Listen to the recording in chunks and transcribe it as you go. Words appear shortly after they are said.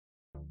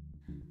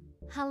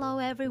Hello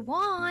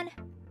everyone!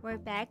 We're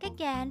back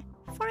again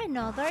for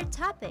another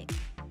topic.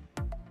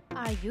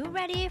 Are you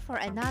ready for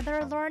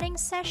another learning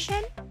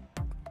session?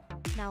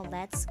 Now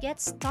let's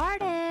get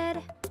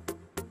started!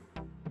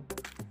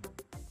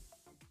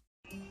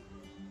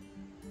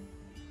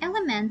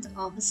 Element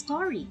of a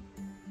story.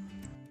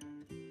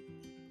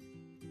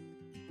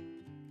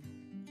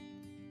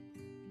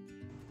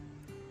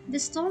 The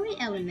story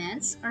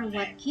elements are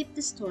what keep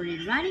the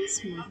story running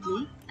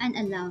smoothly and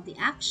allow the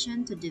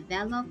action to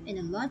develop in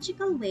a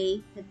logical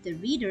way that the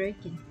reader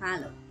can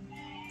follow.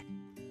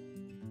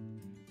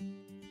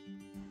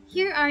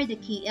 Here are the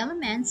key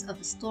elements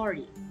of a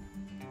story.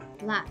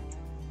 Plot.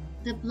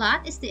 The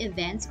plot is the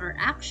events or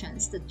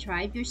actions that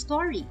drive your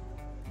story.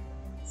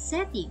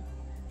 Setting.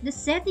 The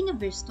setting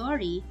of your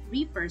story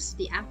refers to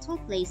the actual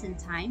place and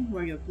time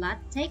where your plot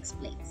takes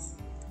place.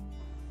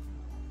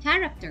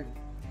 Character.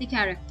 The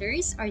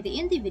characters are the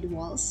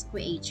individuals,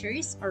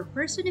 creatures, or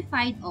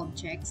personified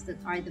objects that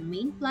are the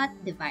main plot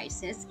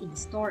devices in the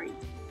story.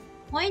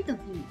 Point of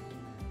view.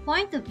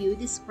 Point of view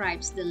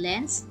describes the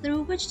lens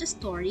through which the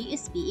story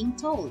is being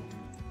told.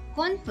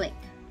 Conflict.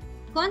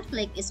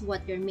 Conflict is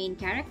what your main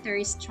character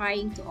is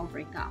trying to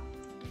overcome.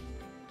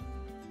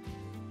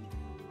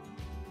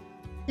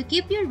 To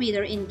keep your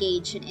reader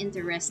engaged and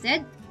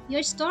interested,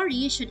 your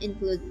story should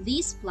include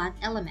these plot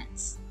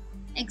elements: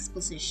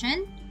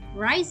 exposition,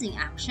 rising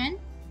action,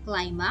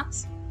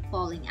 climax,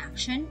 falling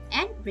action,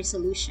 and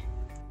resolution.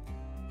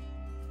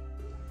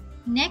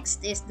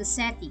 Next is the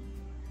setting.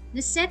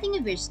 The setting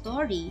of your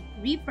story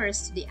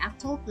refers to the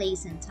actual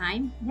place and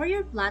time where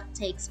your plot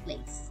takes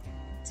place.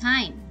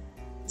 Time.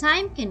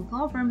 Time can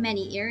cover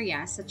many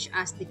areas such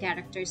as the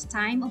character's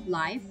time of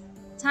life,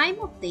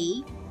 time of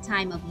day,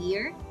 time of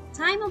year,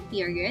 time of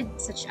period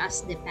such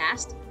as the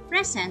past,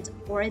 present,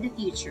 or the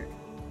future.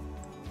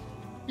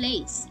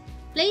 Place.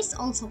 Place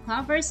also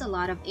covers a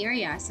lot of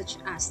areas such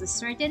as a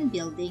certain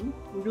building,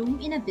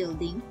 room in a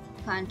building,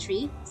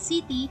 country,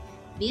 city,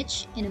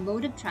 beach, and a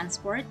mode of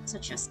transport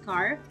such as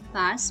car,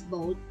 bus,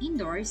 boat,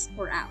 indoors,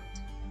 or out.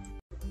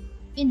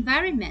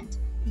 Environment.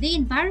 The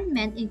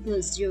environment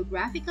includes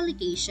geographical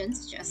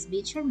locations such as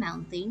beach or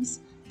mountains,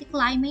 the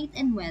climate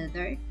and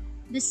weather,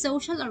 the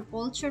social or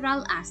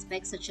cultural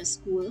aspects such as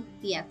school,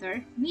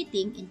 theater,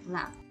 meeting, and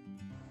club.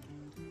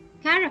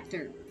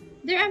 Character.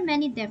 There are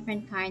many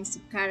different kinds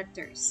of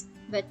characters,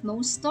 but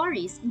most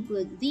stories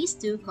include these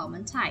two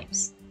common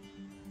types.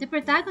 The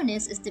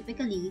protagonist is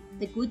typically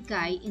the good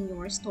guy in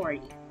your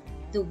story,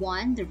 the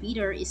one the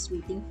reader is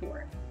rooting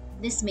for.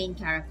 This main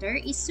character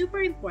is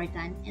super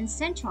important and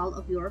central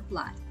of your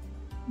plot.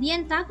 The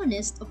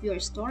antagonist of your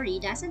story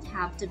doesn't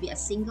have to be a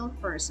single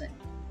person.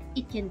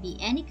 It can be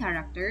any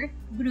character,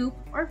 group,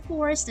 or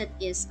force that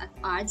is at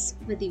odds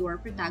with your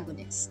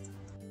protagonist.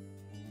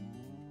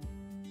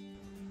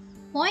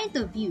 Point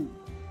of view.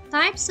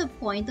 Types of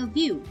point of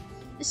view.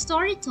 The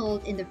story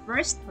told in the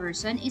first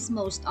person is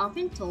most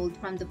often told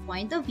from the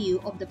point of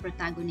view of the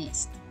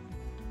protagonist.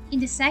 In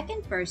the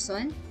second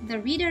person, the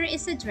reader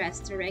is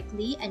addressed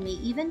directly and may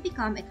even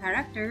become a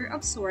character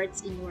of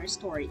sorts in your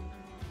story.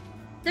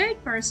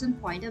 Third person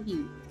point of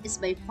view is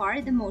by far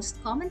the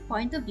most common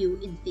point of view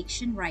in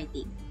fiction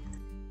writing.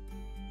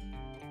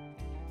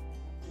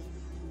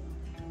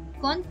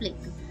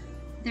 Conflict.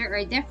 There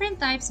are different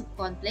types of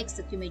conflicts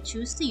that you may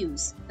choose to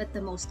use, but the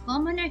most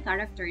common are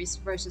characters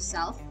versus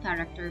self,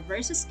 character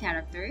versus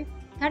character,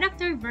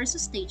 character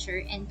versus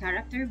nature, and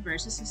character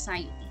versus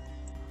society.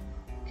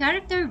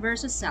 Character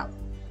versus self.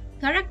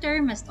 Character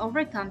must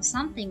overcome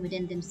something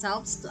within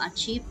themselves to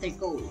achieve their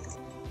goal.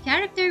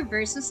 Character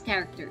versus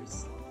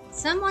characters.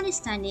 Someone is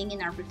standing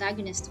in our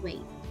protagonist's way.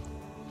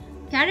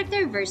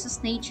 Character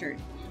versus nature.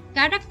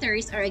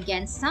 Characters are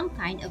against some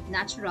kind of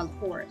natural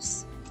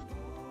force.